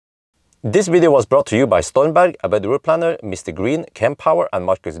This video was brought to you by Stormberg, a weather planner, MisterGreen, Kempower and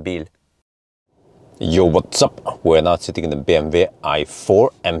Marcus Bil. Yo, what's up? We're now sitting in the BMW i4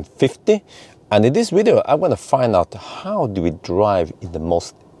 M50, and in this video I want to find out how do we drive in the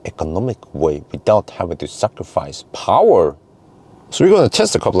most economic way without having to sacrifice power. So we're going to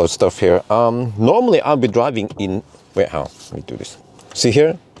test a couple of stuff here. Normally I'll be driving in, let me do this. See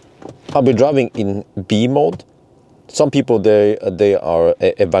here, I'll be driving in B mode. Some people, they are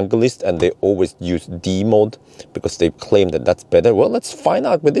evangelists and they always use D mode because they claim that that's better. Well, let's find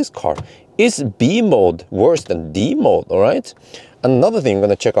out with this car. Is B mode worse than D mode, all right? Another thing I'm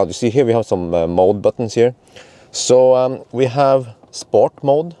going to check out, you see here we have some mode buttons here. So we have sport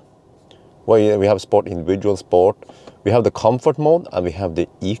mode, where we have sport, individual sport. We have the comfort mode and we have the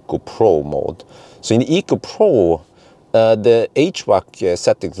Eco Pro mode. So in the Eco Pro, the HVAC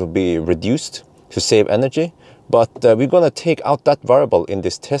settings will be reduced to save energy. But we're going to take out that variable in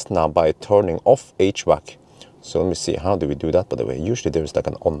this test now by turning off HVAC. So let me see, how do we do that, by the way? Usually there's like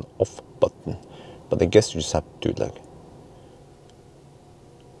an on-off button. But I guess you just have to do it like...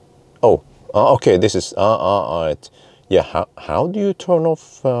 Oh, okay, this is... all right. Yeah, how do you turn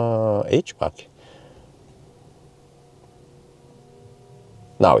off HVAC?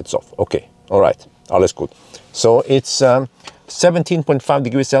 Now it's off. Okay, all right. All is good. So it's 17.5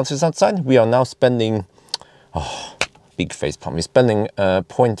 degrees Celsius outside. We are now spending... Oh, big face palm. We're spending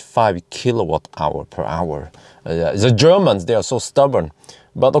 0.5 kilowatt hour per hour. The Germans, they are so stubborn.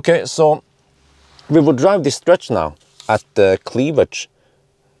 But okay, so we will drive this stretch now at the cleavage.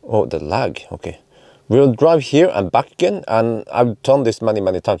 Oh, the lag, okay. We'll drive here and back again, and I've done this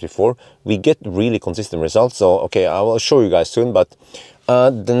many times before. We get really consistent results. So, okay, I will show you guys soon. But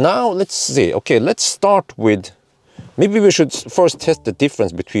now, let's see. Okay, let's start with... Maybe we should first test the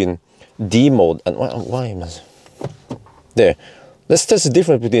difference between D mode and why am I there? Let's test the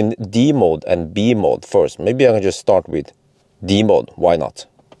difference between D mode and B mode first. Maybe I can just start with D mode. Why not?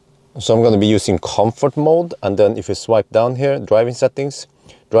 So I'm going to be using comfort mode, and then if you swipe down here, driving settings,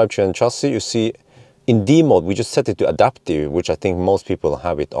 drivetrain and chassis, you see in D mode we just set it to adaptive, which I think most people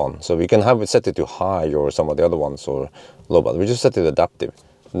have it on. So we can have it set it to high or some of the other ones or low, but we just set it to adaptive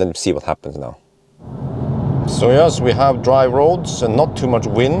and then see what happens now. So yes, we have dry roads and not too much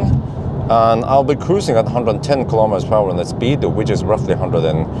wind. And I'll be cruising at 110 kilometers per hour on the speed, which is roughly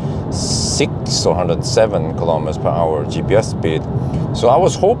 106 or 107 kilometers per hour GPS speed. So I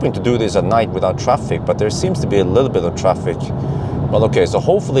was hoping to do this at night without traffic, but there seems to be a little bit of traffic. But okay, so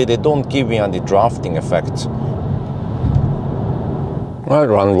hopefully they don't give me any drafting effect. Right,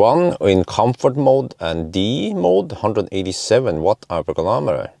 run 1 in comfort mode and D mode, 187 watt-hour per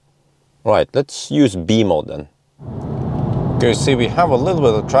kilometer. Right, let's use B mode then. Okay, see, we have a little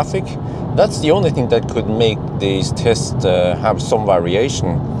bit of traffic. That's the only thing that could make these tests have some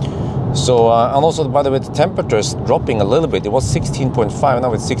variation. So, and also, by the way, the temperature is dropping a little bit. It was 16.5,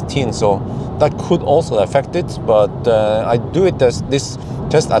 now it's 16, so that could also affect it. But I do it as this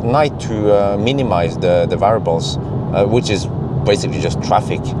test at night to minimize the variables, which is basically just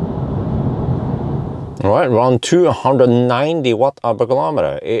traffic. All right, round 2, 190 watt-hour per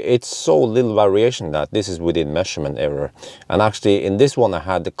kilometer. It's so little variation that this is within measurement error. And actually, in this one, I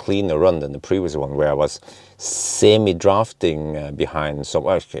had a cleaner run than the previous one, where I was semi-drafting behind. So,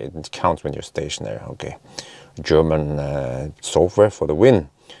 okay, it counts when you're stationary. Okay, German software for the win.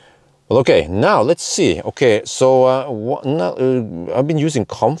 Well, okay, now let's see. Okay, so I've been using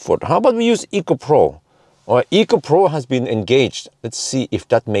comfort. How about we use Eco Pro? All right, Eco Pro has been engaged. Let's see if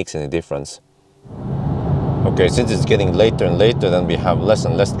that makes any difference. Okay, since it's getting later and later, then we have less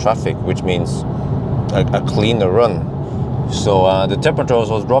and less traffic, which means a cleaner run. So the temperature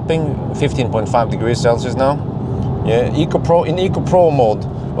was dropping, 15.5 degrees Celsius now. Yeah, Eco Pro, in Eco Pro mode,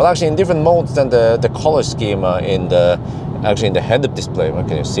 well, actually in different modes than the color schema in the head-up display. Well,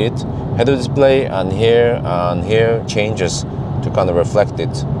 can you see it? Head-up display, and here changes to kind of reflect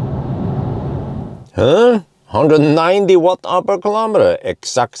it. Huh? 190 watt-hour per kilometer,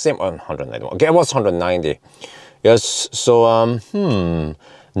 exact same, 191, okay, it was 190. Yes, so,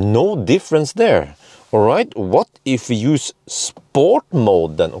 no difference there. All right, what if we use sport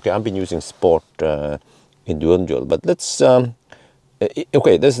mode then? Okay, I've been using sport individual, but let's,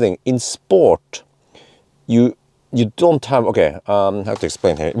 okay, this thing, in sport, you don't have, okay, I have to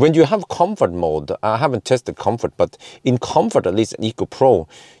explain here. When you have comfort mode, I haven't tested comfort, but in comfort, at least in Eco Pro,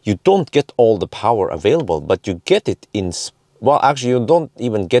 you don't get all the power available, but you get it in, well, actually, you don't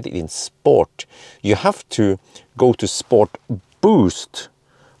even get it in sport. You have to go to sport boost,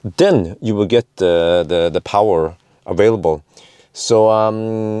 then you will get the power available. So,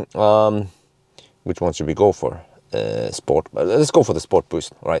 which one should we go for? Sport. Let's go for the sport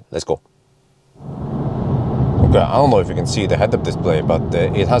boost. All right, let's go. Okay, I don't know if you can see the head-up display, but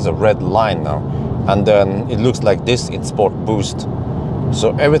it has a red line now. And then it looks like this in Sport Boost.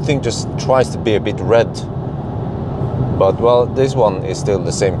 So everything just tries to be a bit red. But well, this one is still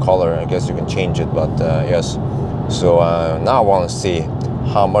the same color. I guess you can change it, but yes. So now I want to see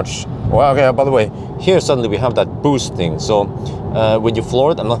how much. Well, okay, by the way, here suddenly we have that boost thing. So when you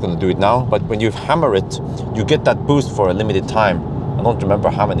floor it, I'm not going to do it now, but when you hammer it, you get that boost for a limited time. I don't remember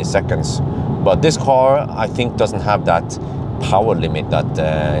how many seconds. But this car, I think, doesn't have that power limit that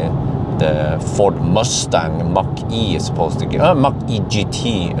the Ford Mustang Mach-E is supposed to get. Mach-E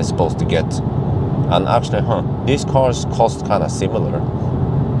GT is supposed to get. And actually, these cars cost kind of similar.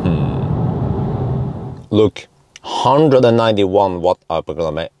 Look, 191 watt-hour per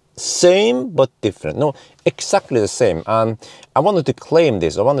kilometer. Same but different. No, exactly the same. And I wanted to claim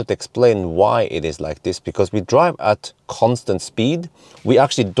this. I wanted to explain why it is like this, because we drive at constant speed. We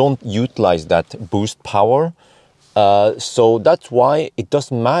actually don't utilize that boost power. So that's why it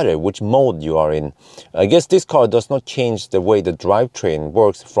doesn't matter which mode you are in. I guess this car does not change the way the drivetrain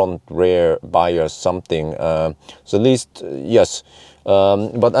works, front, rear, bias, something. So at least, yes.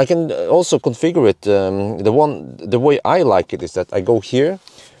 But I can also configure it. The way I like it is that I go here,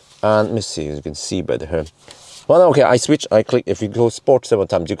 and let me see, you can see better here. Well, okay, I switch, I click. If you go sport 7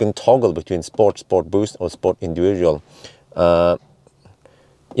 times, you can toggle between sport, sport boost, or sport individual.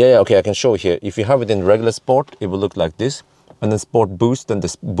 Yeah, okay, I can show here. If you have it in regular sport, it will look like this. And then sport boost, then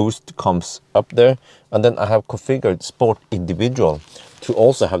this boost comes up there. And then I have configured sport individual to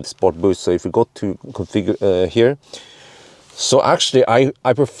also have the sport boost. So if you go to configure here, so actually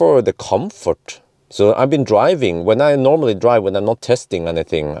I prefer the comfort. So I've been driving, when I normally drive, when I'm not testing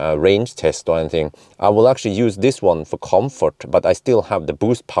anything, range test or anything, I will actually use this one for comfort, but I still have the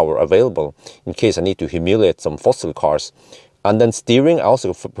boost power available in case I need to humiliate some fossil cars. And then steering, I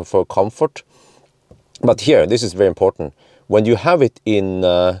also prefer comfort. But here, this is very important. When you have it in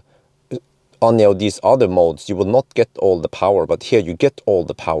on these other modes, you will not get all the power, but here you get all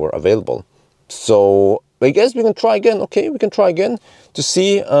the power available. So I guess we can try again. Okay, we can try again to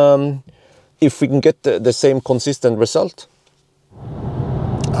see if we can get the same consistent result.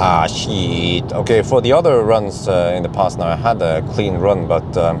 Ah, shit. Okay, for the other runs in the past now, I had a clean run, but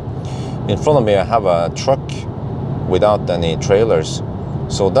in front of me I have a truck without any trailers.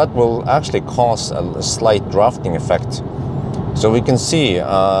 So that will actually cause a slight drafting effect. So we can see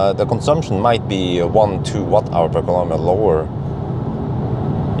the consumption might be 1-2 watt-hour per kilometer lower.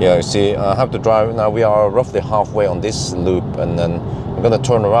 Yeah, you see, I have to drive, now we are roughly halfway on this loop, and then I'm gonna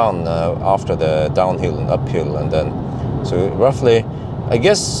turn around after the downhill and uphill, and then, so roughly, I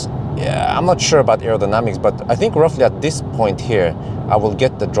guess, yeah, I'm not sure about aerodynamics, but I think roughly at this point here, I will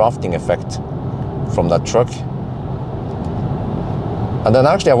get the drafting effect from that truck. And then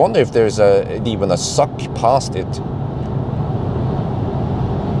actually I wonder if there's even a suck past it.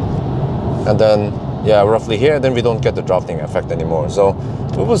 And then, yeah, roughly here, then we don't get the drafting effect anymore. So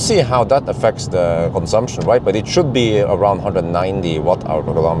we will see how that affects the consumption, right? But it should be around 190 watt-hour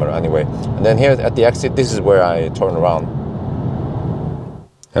per kilometer anyway. And then here at the exit, this is where I turn around.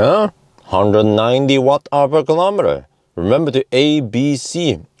 Huh? 190 watt-hour per kilometer. Remember the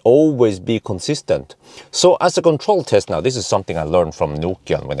ABC. Always be consistent. So as a control test now, this is something I learned from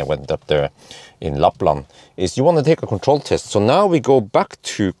Nyland when I went up there in Lapland, is you want to take a control test. So now we go back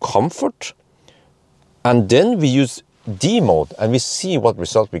to comfort, and then we use D mode, and we see what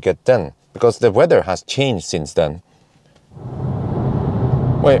result we get then, because the weather has changed since then.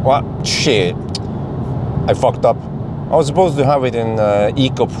 Wait, what? Shit. I fucked up. I was supposed to have it in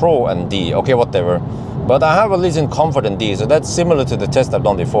Eco Pro and D. Okay, whatever. But I have at least in comfort and D, so that's similar to the test I've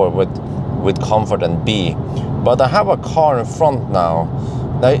done before with comfort and B. But I have a car in front now.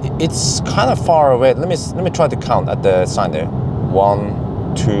 Now it's kind of far away. Let me try to count at the sign there.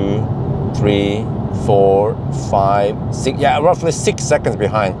 1, 2, 3, 4, 5, 6. Yeah, roughly 6 seconds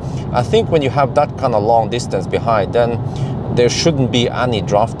behind. I think when you have that kind of long distance behind, then there shouldn't be any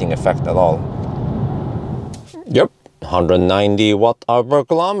drafting effect at all. Yep, 190 watt-hour per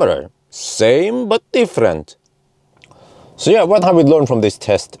kilometer. Same but different. So yeah, what have we learned from this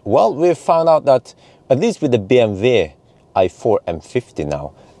test? Well, we found out that at least with the BMW i4 M50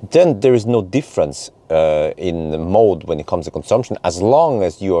 now, then there is no difference in the mode when it comes to consumption, as long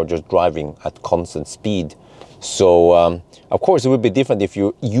as you are just driving at constant speed. So of course it would be different if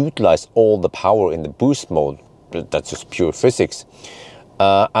you utilize all the power in the boost mode. That's just pure physics.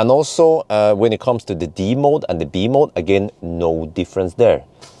 And also when it comes to the D mode and the B mode, again, no difference there.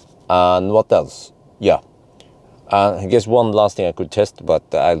 And what else? Yeah, I guess one last thing I could test, but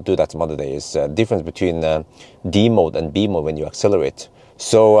I'll do that some other day, is difference between D mode and B mode when you accelerate.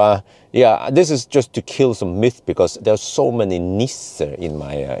 So Yeah, this is just to kill some myth, because there's so many nisser in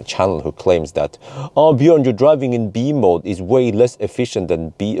my channel who claims that, oh Bjørn, you're driving in B mode is way less efficient than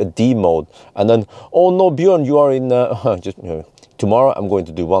D mode, and then, oh no Bjørn, you are in tomorrow I'm going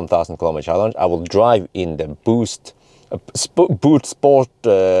to do 1,000 kilometer challenge. I will drive in the boost sport,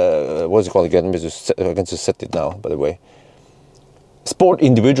 what's it called again? I can just set it now, by the way. Sport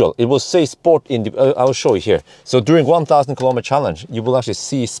individual. It will say sport individual. I'll show you here. So during 1,000 kilometer challenge, you will actually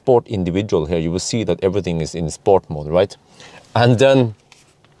see sport individual here. You will see that everything is in sport mode, right? And then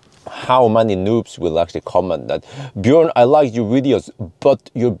how many noobs will actually comment that, Bjørn, I like your videos,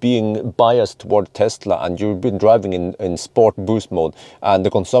 but you're being biased toward Tesla and you've been driving in sport boost mode and the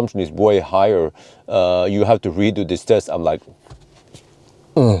consumption is way higher. You have to redo this test. I'm like,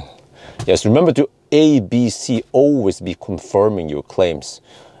 yes, remember to ABC, always be confirming your claims.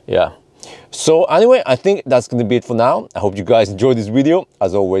 Yeah. So anyway, I think that's going to be it for now. I hope you guys enjoyed this video.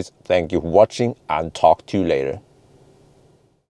 As always, thank you for watching and talk to you later.